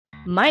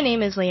My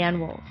name is Leanne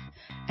Wolf,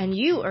 and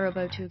you are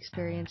about to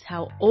experience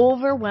how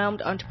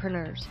overwhelmed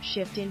entrepreneurs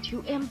shift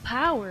into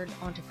empowered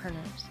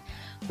entrepreneurs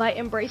by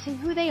embracing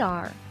who they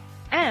are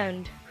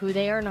and who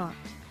they are not,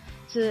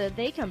 so that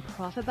they can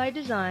profit by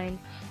design,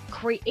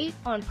 create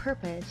on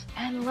purpose,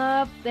 and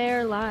love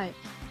their lives.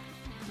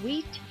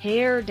 We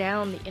tear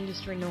down the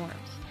industry norms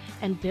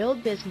and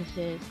build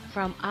businesses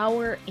from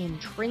our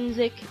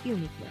intrinsic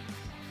uniqueness.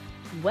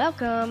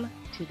 Welcome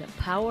to the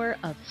Power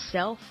of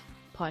Self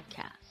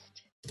podcast.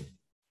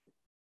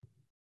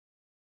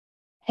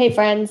 Hey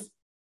friends,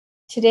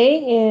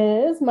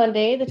 today is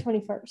Monday the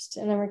 21st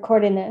and I'm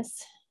recording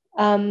this.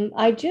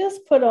 I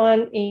just put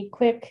on a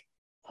quick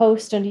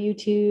post on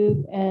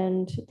YouTube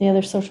and the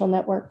other social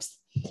networks.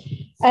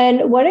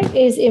 And what it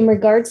is in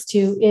regards to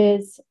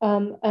is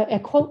a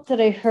quote that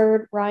I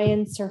heard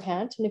Ryan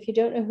Serhant. And if you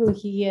don't know who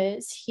he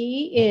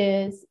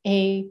is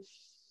a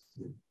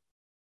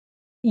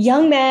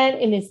young man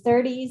in his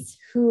 30s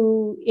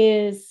who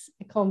is,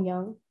 I call him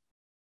young,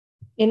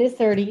 in his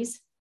 30s,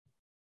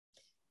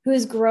 who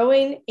is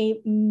growing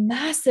a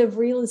massive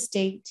real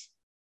estate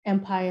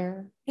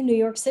empire in New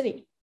York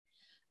City.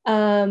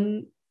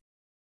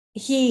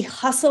 He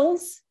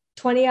hustles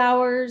 20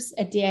 hours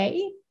a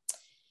day.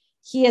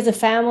 He has a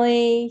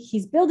family.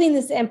 He's building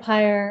this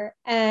empire.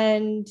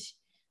 And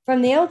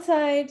from the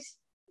outside,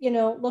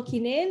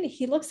 looking in,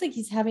 he looks like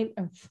he's having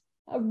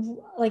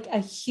a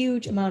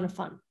huge amount of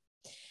fun.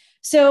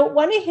 So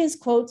one of his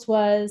quotes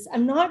was,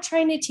 "I'm not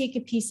trying to take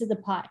a piece of the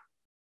pie.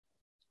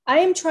 I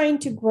am trying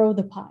to grow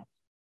the pie.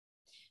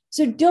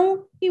 So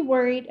don't be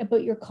worried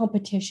about your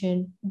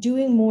competition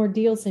doing more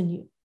deals than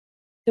you.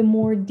 The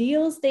more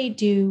deals they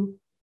do,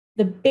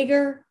 the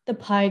bigger the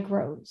pie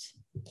grows."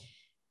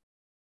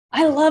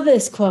 I love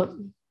this quote.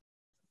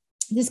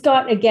 This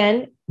got,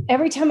 again,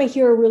 every time I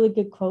hear a really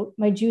good quote,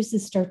 my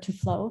juices start to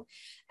flow.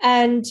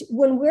 And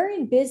when we're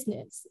in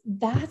business,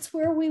 that's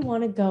where we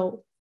want to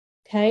go.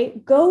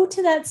 Okay. Go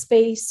to that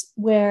space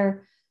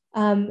where,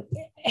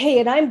 hey,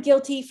 and I'm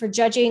guilty for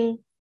judging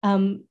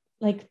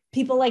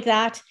people like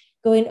that,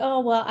 going, "Oh,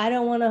 well, I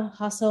don't want to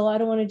hustle. I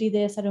don't want to do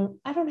this. I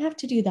don't have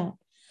to do that."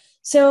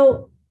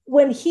 So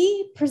when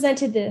he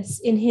presented this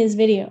in his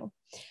video,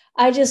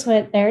 I just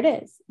went, there it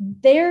is.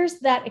 There's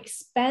that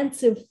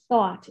expansive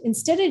thought.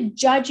 Instead of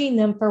judging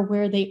them for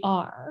where they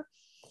are,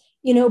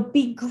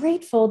 be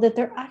grateful that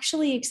they're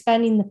actually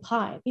expanding the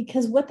pie,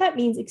 because what that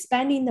means,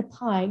 expanding the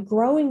pie,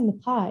 growing the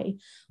pie,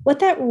 what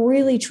that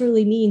really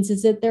truly means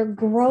is that they're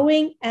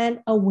growing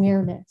an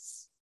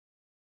awareness.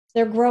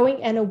 They're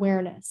growing an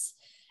awareness.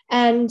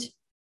 And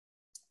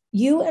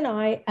you and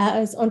I,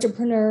 as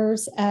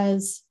entrepreneurs,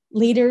 as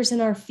leaders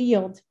in our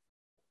field,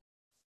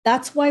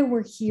 that's why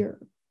we're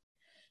here.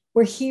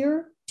 We're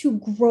here to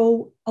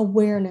grow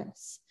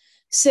awareness.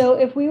 So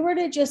if we were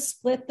to just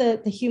split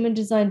the human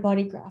design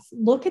body graph,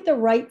 look at the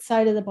right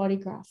side of the body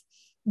graph,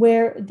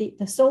 where the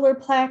solar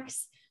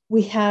plex,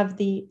 we have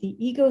the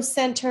ego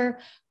center,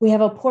 we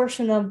have a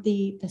portion of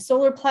the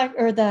solar plex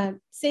or the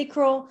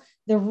sacral,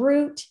 the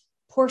root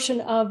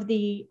portion of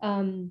the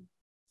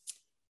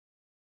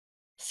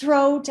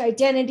throat,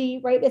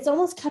 identity, right? It's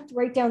almost cut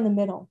right down the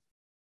middle.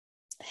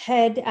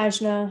 Head,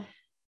 ajna.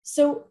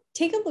 So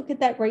take a look at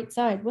that right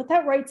side. What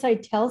that right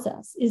side tells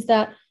us is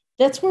that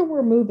that's where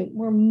we're moving.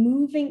 We're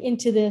moving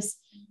into this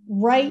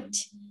right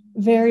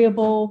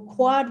variable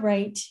quad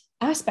right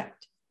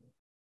aspect.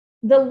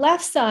 The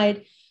left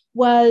side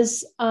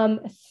was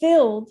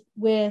filled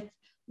with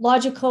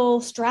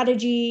logical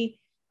strategy,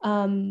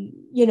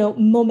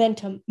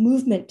 momentum,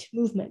 movement.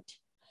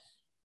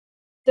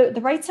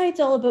 The right side's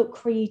all about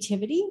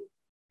creativity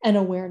and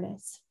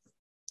awareness.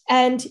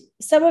 And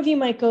some of you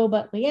might go,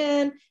 "But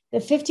Leanne, the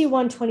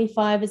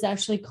 5125 is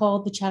actually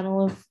called the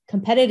channel of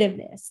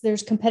competitiveness.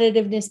 There's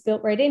competitiveness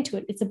built right into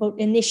it. It's about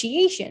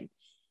initiation."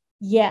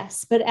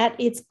 Yes, but at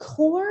its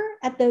core,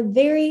 at the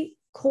very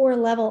core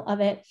level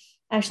of it,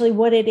 actually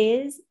what it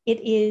is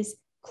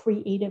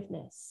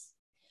creativeness.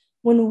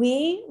 When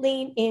we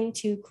lean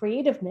into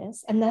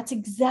creativeness, and that's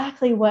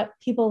exactly what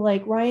people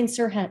like Ryan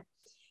Serhant,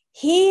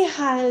 he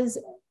has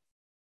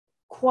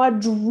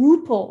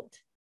quadrupled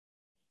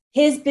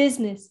his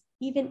business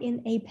even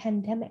in a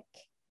pandemic,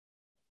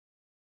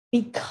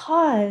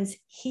 because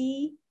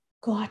he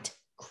got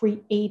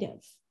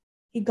creative.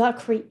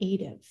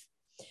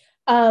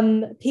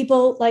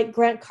 People like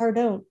Grant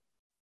Cardone.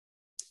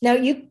 Now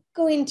you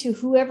go into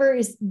whoever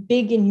is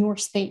big in your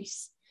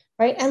space,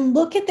 right? And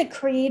look at the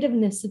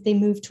creativeness that they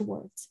move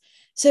towards.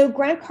 So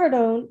Grant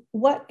Cardone,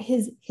 what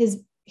his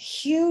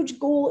huge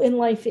goal in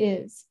life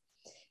is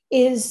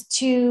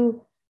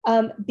to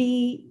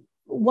be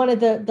one of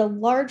the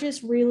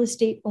largest real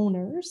estate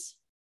owners.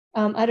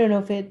 I don't know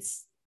if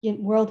it's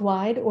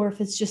worldwide or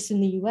if it's just in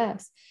the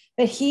US,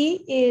 but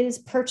he is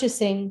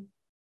purchasing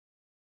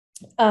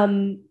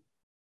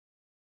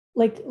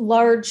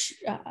large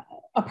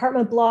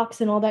apartment blocks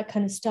and all that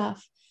kind of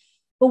stuff.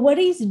 But what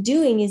he's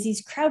doing is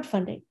he's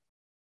crowdfunding.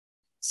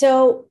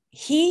 So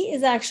he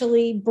is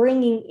actually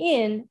bringing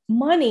in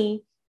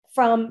money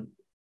from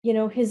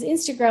his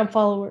Instagram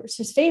followers,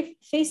 his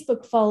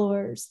Facebook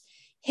followers,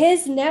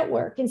 his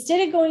network,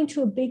 instead of going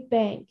to a big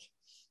bank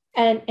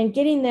and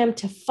getting them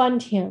to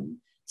fund him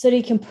so that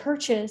he can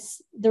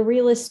purchase the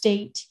real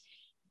estate,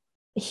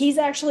 he's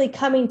actually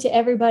coming to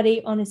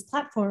everybody on his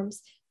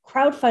platforms,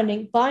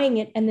 crowdfunding, buying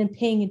it, and then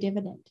paying a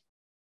dividend.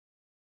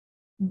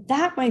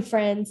 That, my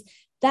friends,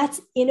 that's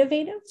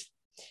innovative.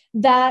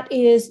 That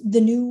is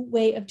the new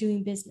way of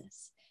doing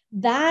business.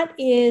 That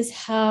is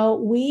how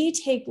we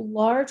take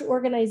large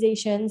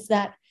organizations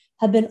that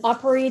have been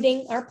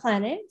operating our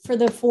planet for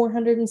the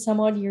 400 and some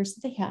odd years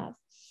that they have,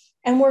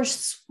 and we're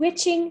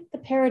switching the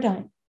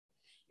paradigm.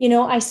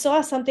 I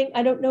saw something,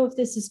 I don't know if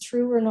this is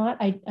true or not.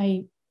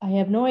 I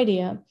have no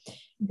idea,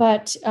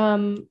 but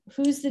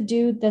who's the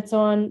dude that's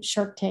on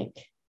Shark Tank?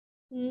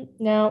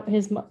 Now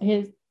his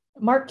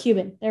Mark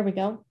Cuban, there we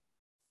go.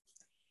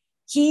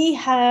 He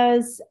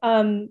has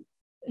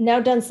now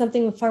done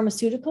something with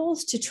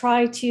pharmaceuticals to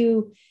try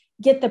to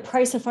get the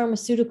price of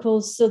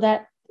pharmaceuticals so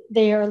that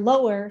they are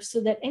lower,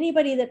 so that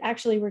anybody that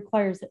actually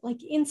requires it, like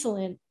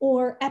insulin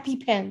or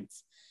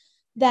EpiPens,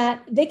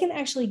 that they can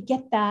actually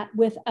get that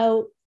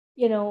without,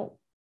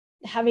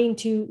 having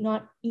to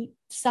not eat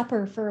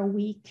supper for a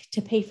week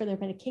to pay for their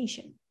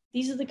medication.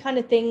 These are the kind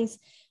of things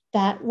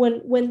that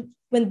when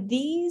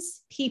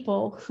these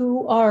people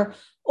who are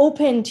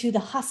open to the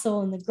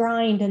hustle and the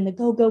grind and the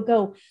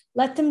go,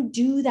 let them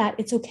do that.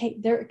 It's okay.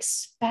 They're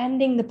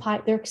expanding the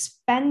pie. They're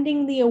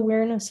expanding the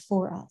awareness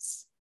for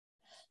us.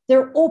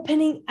 They're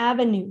opening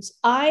avenues.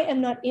 I am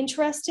not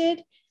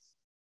interested.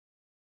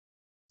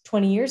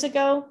 20 years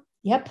ago,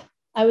 yep,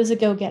 I was a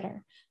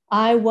go-getter.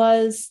 I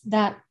was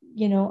that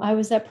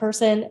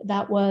person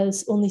that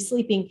was only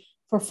sleeping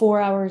for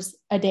 4 hours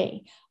a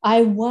day.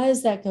 I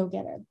was that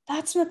go-getter.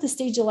 That's not the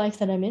stage of life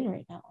that I'm in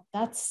right now.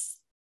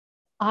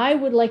 I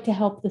would like to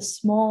help the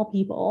small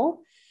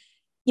people,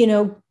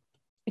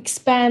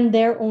 expand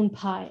their own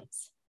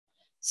pies.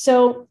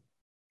 So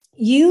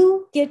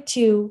you get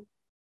to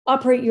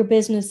operate your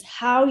business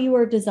how you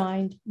are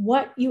designed,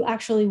 what you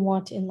actually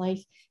want in life.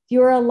 If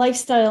you're a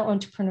lifestyle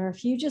entrepreneur,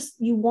 if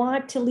you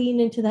want to lean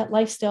into that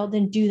lifestyle,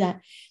 then do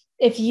that.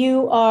 If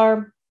you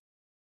are,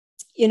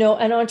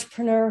 an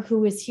entrepreneur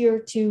who is here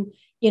to,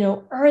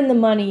 earn the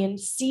money and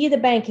see the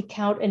bank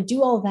account and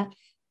do all of that,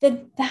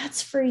 then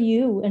that's for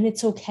you and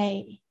it's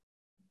okay.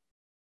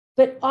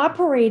 But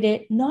operate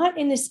it not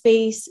in a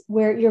space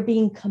where you're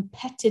being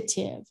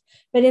competitive,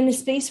 but in a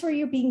space where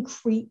you're being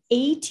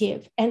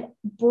creative and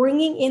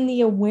bringing in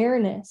the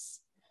awareness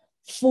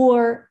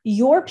for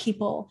your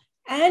people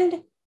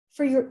and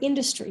for your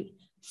industry,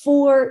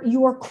 for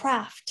your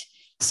craft.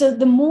 So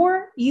the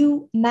more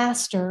you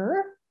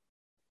master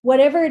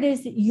whatever it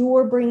is that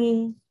you're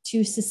bringing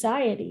to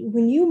society,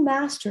 when you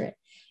master it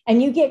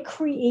and you get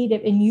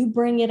creative and you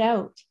bring it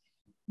out,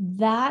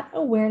 that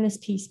awareness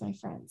piece, my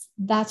friends,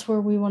 that's where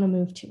we want to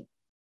move to.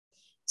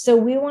 So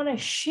we want to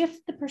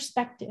shift the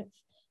perspective.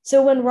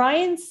 So when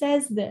Ryan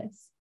says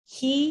this,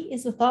 he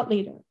is a thought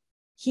leader.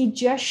 He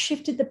just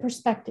shifted the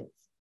perspective.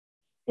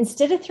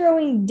 Instead of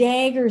throwing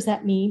daggers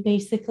at me,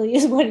 basically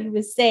is what he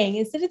was saying.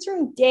 Instead of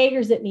throwing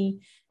daggers at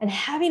me and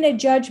having a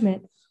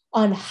judgment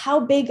on how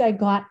big I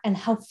got and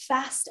how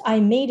fast I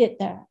made it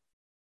there,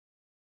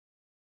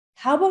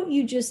 how about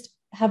you just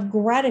have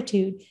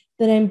gratitude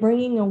that I'm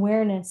bringing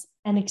awareness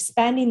and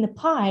expanding the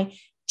pie?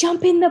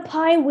 Jump in the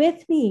pie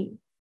with me.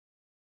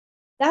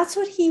 That's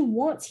what he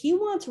wants. He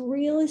wants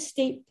real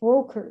estate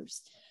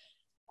brokers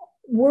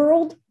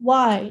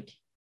worldwide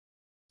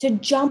to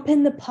jump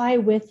in the pie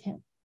with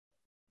him.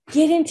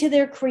 Get into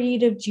their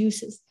creative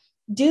juices.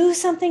 Do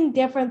something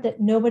different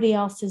that nobody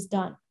else has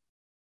done.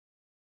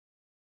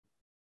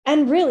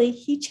 And really,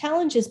 he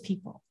challenges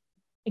people.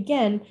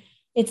 Again,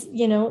 it's,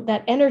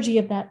 that energy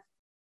of that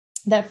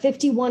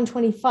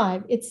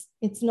 51-25.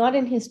 It's not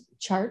in his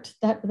chart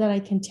that I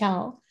can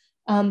tell,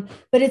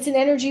 but it's an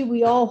energy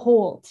we all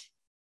hold.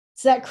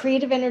 It's that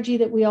creative energy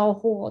that we all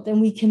hold, and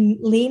we can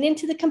lean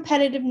into the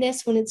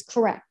competitiveness when it's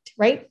correct,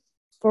 right?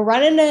 If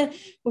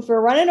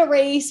we're running a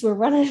race, we're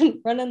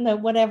running the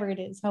whatever it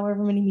is,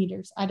 however many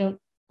meters. I don't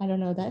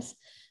know this.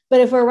 But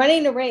if we're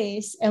running a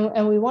race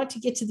and we want to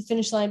get to the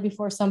finish line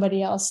before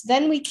somebody else,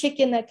 then we kick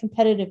in that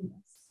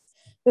competitiveness.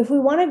 But if we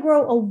want to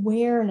grow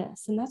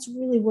awareness, and that's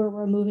really where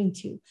we're moving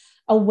to,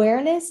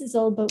 awareness is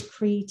all about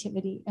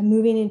creativity and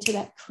moving into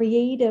that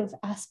creative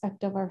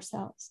aspect of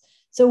ourselves.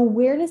 So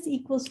awareness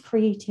equals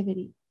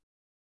creativity.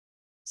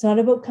 It's not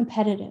about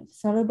competitive.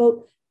 It's not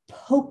about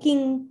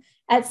poking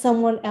at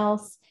someone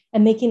else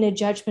and making a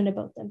judgment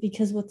about them,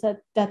 because what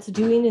that's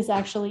doing is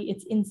actually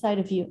it's inside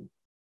of you.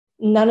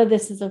 None of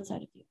this is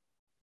outside of you.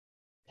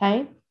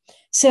 Okay.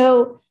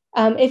 So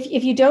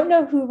if you don't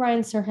know who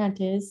Ryan Serhant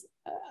is,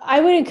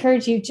 I would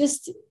encourage you,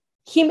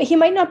 he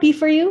might not be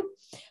for you.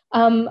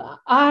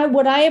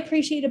 What I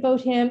appreciate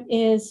about him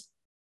is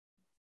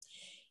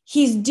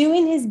he's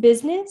doing his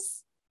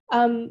business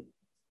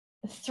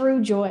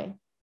through joy.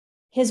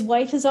 His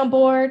wife is on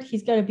board.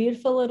 He's got a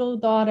beautiful little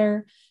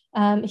daughter.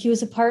 He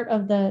was a part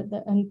of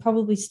the and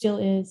probably still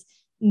is,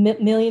 $1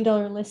 Million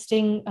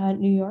Listing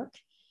New York.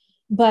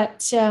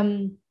 But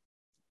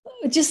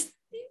just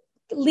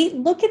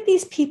look at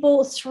these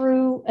people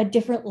through a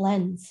different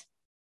lens,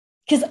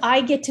 because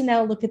I get to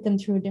now look at them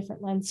through a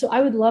different lens. So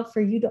I would love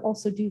for you to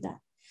also do that.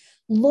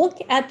 Look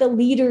at the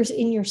leaders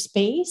in your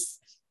space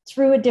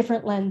through a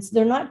different lens.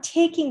 They're not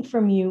taking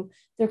from you,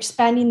 they're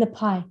expanding the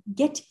pie.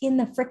 Get in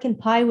the freaking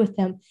pie with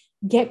them.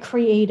 Get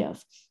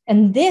creative.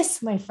 And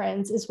this, my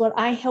friends, is what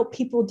I help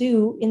people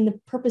do in the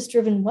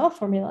purpose-driven wealth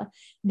formula.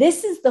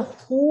 This is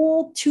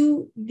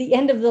the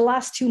end of the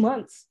last 2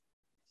 months.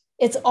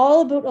 It's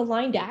all about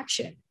aligned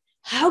action.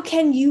 How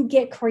can you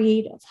get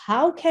creative?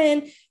 How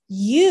can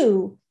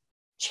you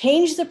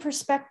change the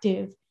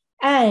perspective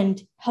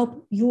and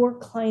help your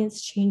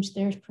clients change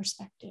their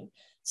perspective,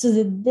 so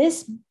that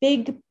this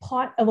big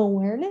pot of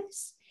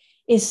awareness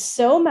is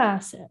so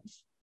massive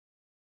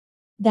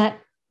that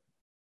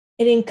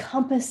it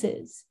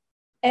encompasses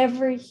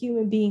every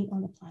human being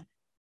on the planet?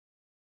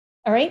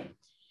 All right.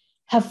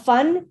 Have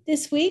fun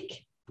this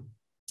week.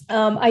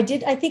 I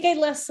think I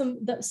left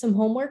some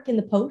homework in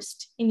the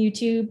post in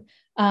YouTube,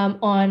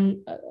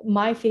 on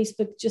my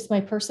Facebook, just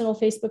my personal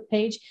Facebook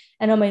page,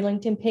 and on my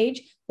LinkedIn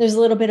page. There's a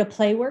little bit of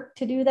play work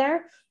to do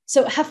there.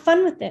 So have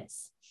fun with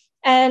this.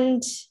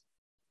 And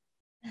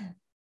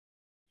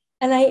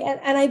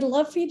I'd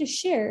love for you to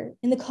share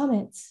in the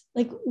comments,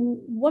 like,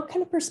 what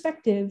kind of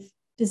perspective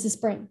does this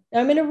bring?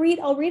 I'll read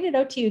it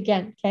out to you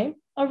again. Okay.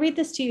 I'll read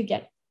this to you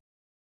again.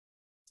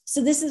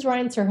 So this is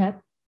Ryan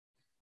Serhant.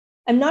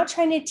 I'm not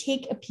trying to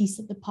take a piece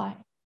of the pie.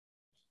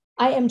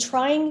 I am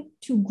trying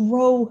to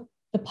grow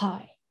the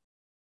pie.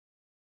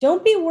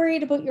 Don't be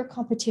worried about your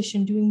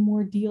competition doing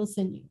more deals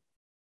than you.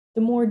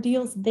 The more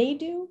deals they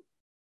do,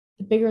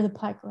 the bigger the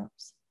pie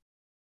grows.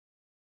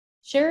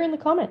 Share in the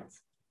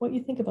comments what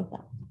you think about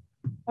that.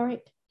 All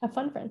right. Have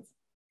fun, friends.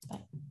 Bye.